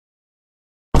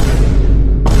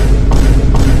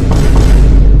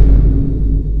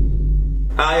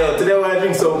Yo, today we're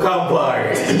drink some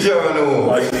Campari.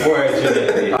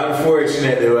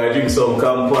 Unfortunately, we're drink some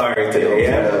Campari today,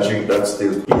 yeah? I drink that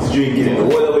still. He's drinking it.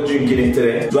 What are we drinking it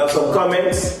today? We have some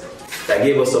comments that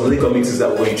gave us some liquor mixes that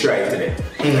we're going to try today.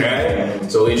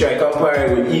 Alright? So we try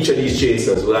Campari with each of these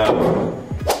chasers. We'll have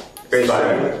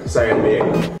Sorrel Beer,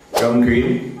 Rum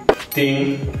Cream,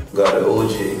 Ting, got the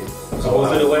OG. So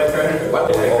what's the white crown?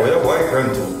 Oh, yeah, white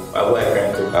crown too. White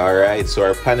crown too. Alright, so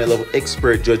our panel of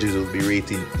expert judges will be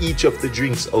rating each of the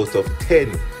drinks out of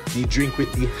 10. The drink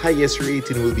with the highest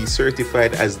rating will be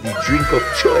certified as the drink of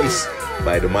choice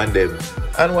by the man them.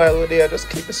 And while we're there, just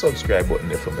click the subscribe button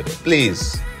there for me,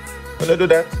 please. Wanna do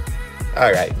that?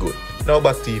 Alright, good. Now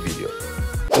back to the video.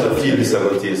 I feel this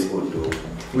will taste good though.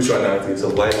 Which one now? It's a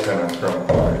white crown and crown.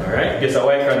 Alright, guess a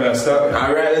white crown gonna start.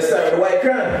 Alright, let's start with the white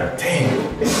crown. Dang.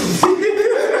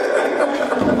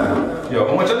 Yo,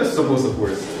 how much are this supposed to pour?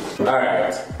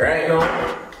 Alright, right now,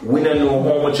 we don't know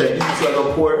how much I eat like a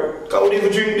pour. Cause we don't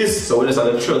even drink this, so we just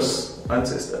have to trust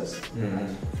ancestors.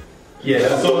 Yeah,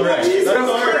 that's all right. That's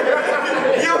all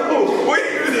right. Yo, wait.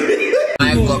 I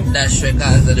got that straight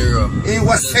because of the rum. In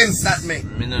what sense that make?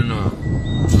 Me no know.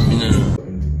 Me no know.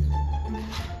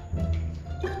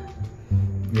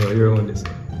 Yo, you're on this.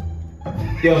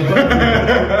 Yo,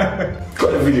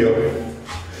 cut the video.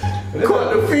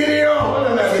 Cut the video.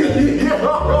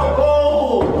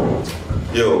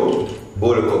 Yo,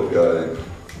 hold the cup, y'all.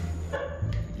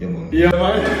 Yeah, man. Yeah,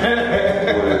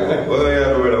 man. Hold the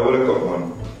cup, hold the cup, man.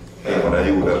 Hey, man, are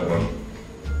you that, man?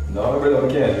 No, brother, I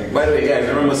can't. By the way, guys,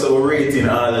 remember, so we're rating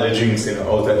all of the drinks in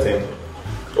out of 10.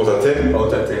 Out of 10?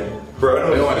 Out of 10. Bro, I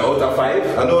You know. want out of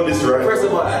 5? I know this, right? First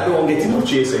of all, I don't get enough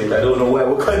chasing. I don't know why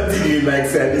we're continuing like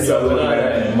saying this all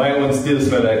over. My one still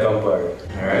smell like Campari.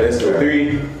 Alright, let's go.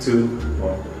 3, 2,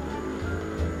 1.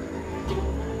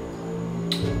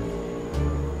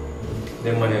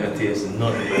 Them money don't taste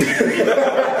nothing. Them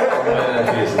money don't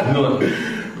taste nothing.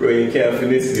 Bro, you can't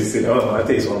finish this. Oh, I'll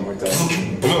taste one more time.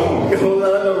 Hold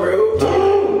on, bro.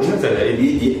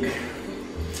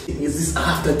 Is this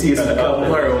aftertaste of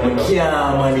Campari?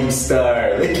 Yeah, man,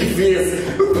 star. Like your face.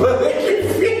 Like your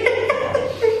face.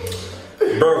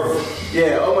 Bro.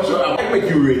 Yeah, how much? I'll make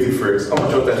you rate it first. How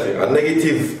much out of 10? A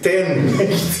negative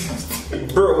 10.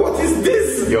 Bro, what is this?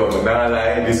 Yo, nah,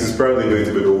 lie, this is probably going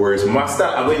to be the worst. Master,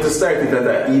 I'm going to start it at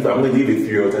that Eve. I'm going to give it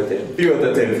 3 out of 10. 3 out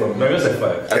of 10 from No, you're like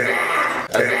 5.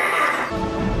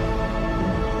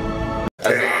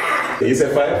 You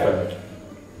said 5?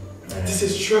 This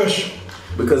is trash.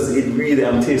 Because it really,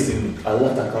 I'm tasting a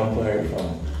lot of Campari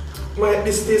from. Man,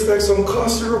 this tastes like some cough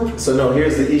syrup. So now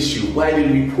here's the issue. Why did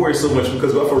we pour so much?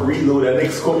 Because we have to reload that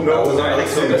next cup now.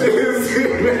 Next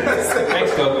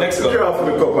cup, next cup. You're off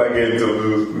the cup again to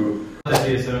lose.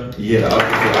 Yeah,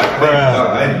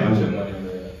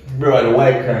 Bro, the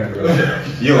white crown, bro.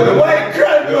 Yo, the white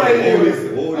crown, yo, man.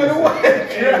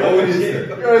 hold this.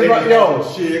 Yo,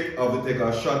 shake, I will take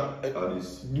a shot at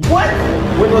this. what?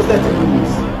 When was that to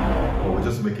lose? Oh, we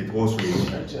just make it horse race.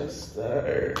 Just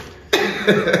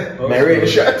my rain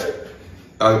shot.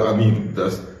 I mean,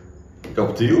 that's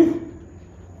up to you.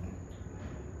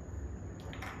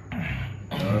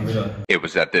 It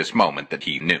was at this moment that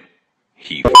he knew.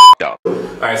 He f***ed up.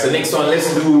 Alright, so next one,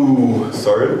 let's do...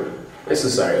 Sorry? Let's do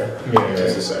Sorrel. Yeah.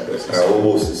 Let's do Sorrel. Alright, we'll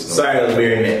host this now. Sorrel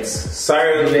Beer next.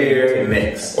 Sorrel Beer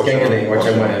next. Watch your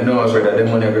money. No, brother,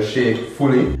 them money ever shake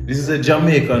fully. This is a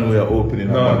Jamaican way of opening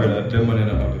a No, bottle. brother, them money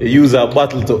not. They use a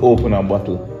bottle to open a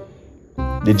bottle.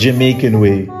 The Jamaican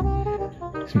way.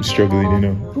 I'm struggling, you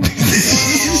know.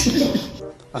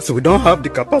 So we don't have the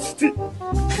capacity.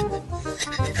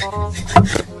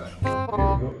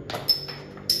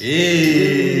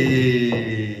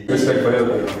 Hey. Respect for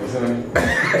everybody, isn't it?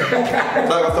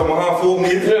 Like after my half full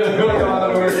meal.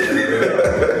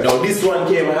 No, this one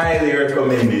came highly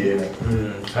recommended, you know.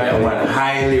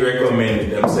 Highly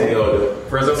recommended. I'm saying, yo, the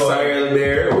First of all, Sorrel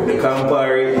Beer with the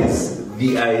Campari is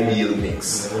the ideal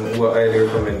mix. What I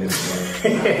recommend this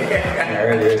man. I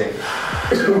really think.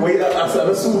 Wait, that's not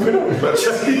a soup, you know.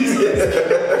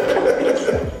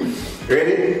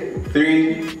 Ready?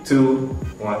 3, 2,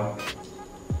 1.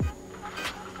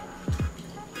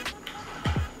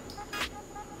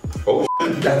 Oh,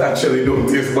 That actually don't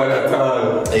taste bad at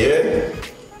all. yeah?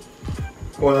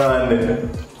 Hold on then.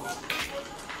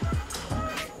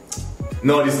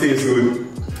 No, this tastes good.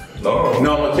 No.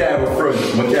 No, I can't have a front. I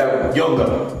can't have younger.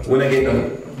 When I get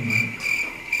done.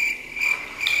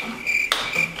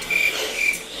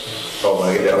 Oh,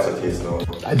 my God, that's a taste now.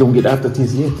 I don't get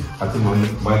aftertaste yet. I think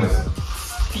mine is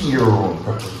 0.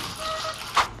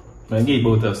 I gave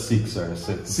about a 6 or a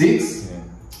 7. 6? Yeah.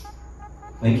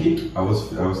 Thank you. I was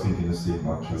thinking the same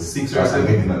actually. 6 or I'm 7.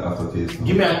 getting that aftertaste.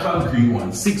 Give me a concrete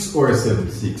one. 6 or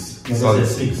 7. 6. Yes, Solid. I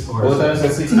said 6 or What 7. time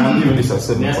is 6? I'm giving this a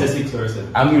 7. Yes, I said 6 or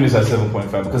 7. I'm giving this a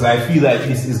 7.5 because I feel like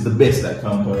this is the best that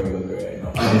Campari got right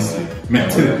now. Honestly.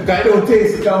 I don't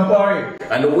taste Campari.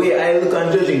 And the way I look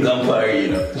on judging Campari,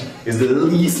 you know, is the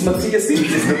least my tasty,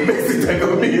 is the best that I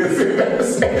can be.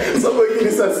 So I'm going to give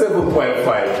this a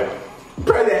 7.5.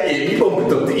 Probably an 8. You bump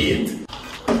it up to 8.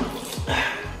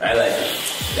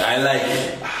 I like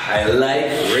it. I like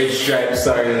Red Stripe,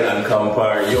 Sorrel and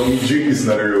Campari. Yo, me drink this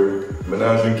on the road. But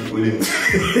now I drink it with him.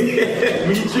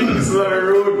 Me drink this on the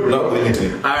road, bro. Not with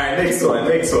him. Alright, next one.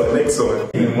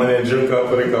 When I drink up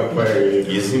for the Campari.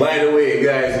 Yes. By the way,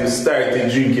 guys, we started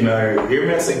drinking already. Hear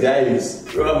me? I say, guys,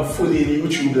 I'm fully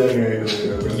YouTube right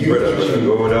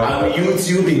now. I'm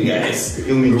YouTubing, guys.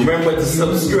 Remember to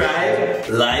subscribe,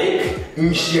 like,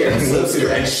 share,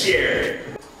 and share.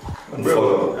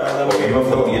 Bro, you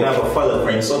don't have a follow,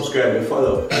 friend. Subscribe and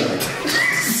follow.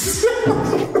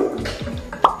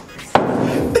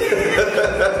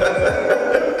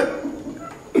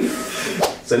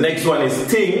 So next one is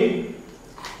Ting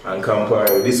and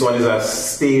Campari. This one is a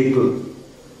staple.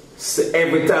 So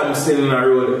every time I'm sitting on the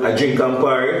road, I drink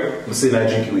Campari. I'm sitting, I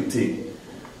drink it with Ting.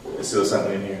 Let's see what's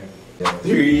happening here.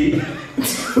 3,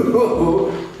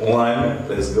 2, 1,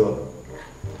 let's go.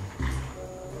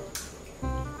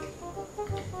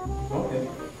 Okay.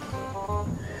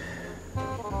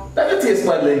 That don't taste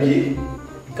bad, Lenky.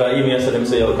 Because even yesterday, them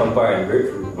say you have Campari and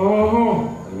grapefruit.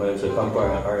 And when them say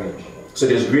Campari and orange. So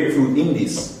there's grapefruit in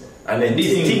this. And then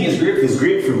This thing is grapefruit. It's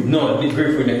grapefruit. No, it's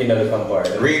grapefruit in the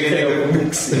Campari. Really, nigga?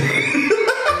 Mix it.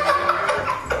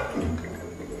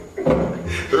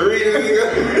 Really, nigga?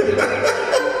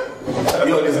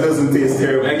 Yo, this doesn't taste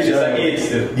terrible. I give this an 8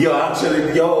 still. Yo,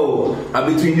 actually,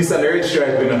 I'm between this and the Red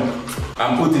Stripe, you know.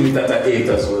 I'm putting it at an 8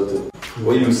 as well, too.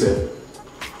 What do you say?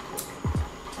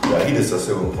 Yeah, I give this a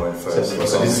 7.5.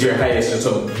 So this is your highest.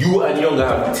 So you and Younger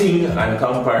have Ting and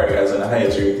Campari as the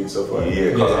highest rating so far.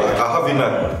 Yeah, because I have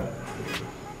that.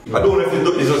 I don't know if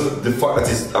it's just the fact that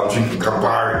I'm drinking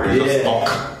Campari. It's just stuck.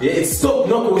 Yeah, it's stuck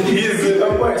not with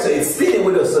Campari, so it's staying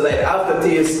with us. So like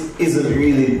aftertaste isn't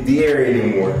really there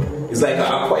anymore. It's like an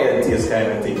acquired taste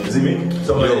kind of thing. You see me?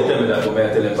 Somebody tell me that, but I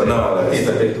tell them, But no, it's a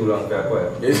take too long to acquire.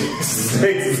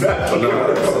 Exactly. I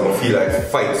feel like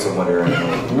fight somebody right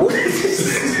now. What?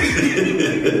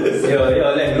 Yo,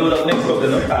 let's load up next cup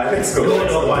then. Next go. Load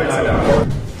up one harder.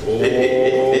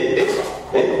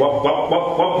 Wap.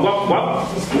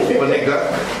 When they got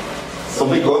so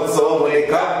we got so when they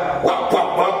got wap.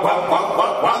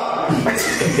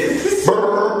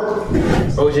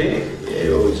 OJ?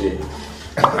 Yeah, OJ.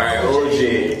 Alright,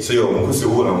 OJ. So yo, I'm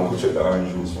gonna check the orange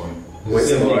juice one. What's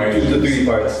the orange? 2 to 3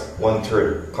 parts.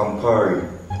 1/3 Campari,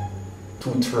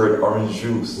 2/3 orange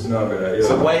juice. No, brother.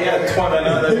 So why you had one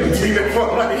another thing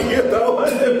from my ear?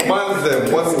 Man's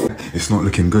them, what's It's not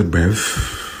looking good, bruv.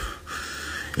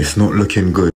 It's not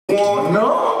looking good.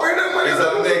 No, is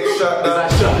that next shot now?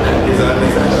 Is that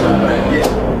shot, right?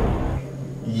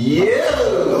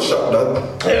 Yeah. Shot that.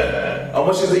 Yeah. How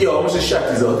much is it? Yo, how much the shot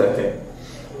is out that thing?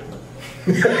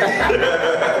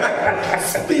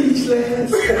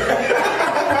 Speechless.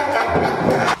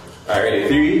 Alright,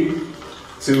 3,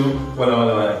 2, 1.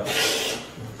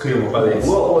 Clear my balance.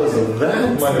 What was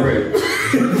that? Man, ready.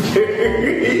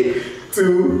 3,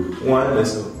 2, 1,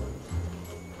 let's go.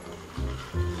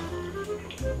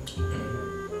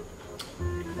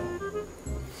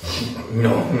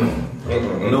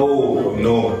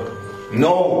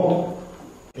 No.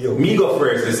 Yo, me go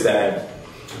first this time.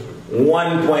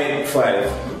 1.5.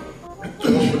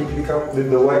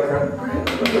 The white crown.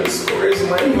 Scores,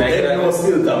 man. Everyone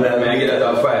still come May I get that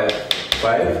at 5?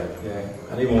 5? Yeah.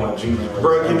 I don't even want to drink.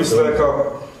 Bro, give me like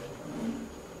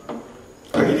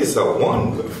I give this a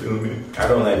 1. You feel me? I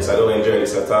don't like this. I don't enjoy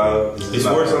this at all. It's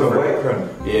worse on the white crown.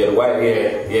 Yeah, the white.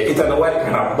 Yeah. It's on the white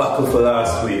kind of buckle for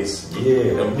last place.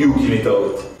 Yeah. I'm puking it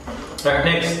out. Alright,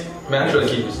 next. May I actually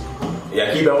keep this?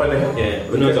 Yeah, keep that one there. Yeah.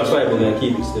 We know it's a 5, we're going to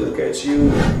keep it still. Look at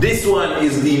you. This one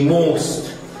is the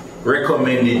most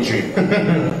recommended drink.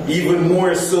 Even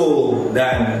more so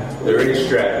than the Red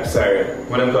Stripe. Sorry.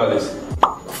 What do I call this?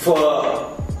 For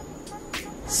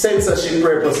censorship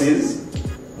purposes,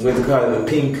 I'm going to call it the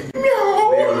pink.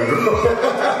 There we go.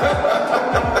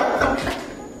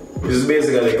 This is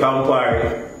basically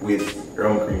Campari with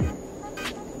rum cream.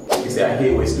 You see, I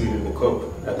hate wasting it in the cup.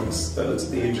 That looks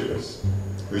dangerous.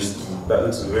 Risky. That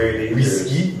looks very dangerous.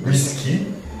 Risky.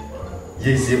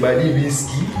 Yes, your body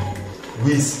risky.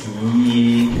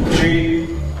 Whiskey. 3,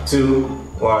 2,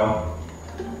 1.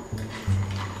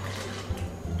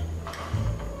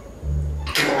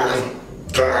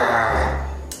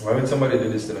 Why would somebody do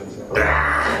this to themselves?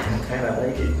 I kind of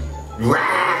like it. What?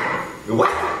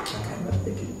 I kind of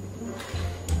like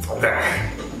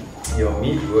it. Yo,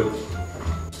 meat good.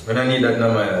 When I need that in my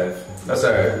life. That's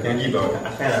alright, can keep on.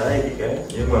 I kind of like it,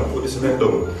 guys. Yeah, man, put this in that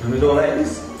though. You don't like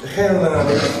this? Hell no.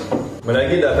 When I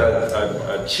give that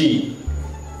a cheat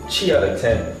out of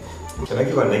 10. Can I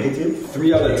give a negative?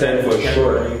 3 out of 10 for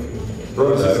sure.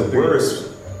 Bro, this is the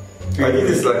worst. I give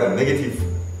this like a negative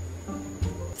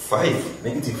 5.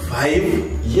 Negative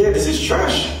 5? Yeah, this is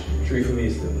trash. 3 for me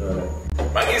still. No.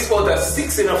 I guess about a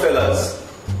 6 in the fellas.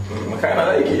 I kind of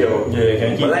like it, yo. Yeah, you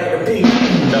can keep But like the pink.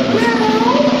 No.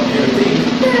 Yeah, the pink.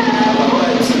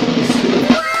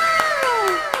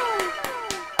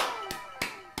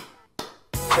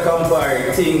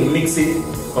 Campari, Ting, mix it.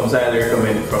 Comes highly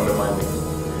recommended from the Monday.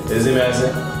 You see me I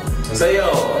say? So yo,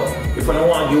 if I don't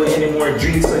want you any more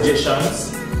drink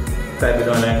suggestions, type it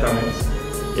down in the comments.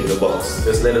 In the box.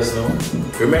 Just let us know.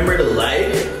 Remember to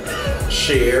like,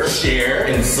 share,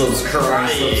 and subscribe.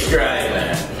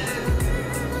 Man.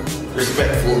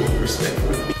 Respectful.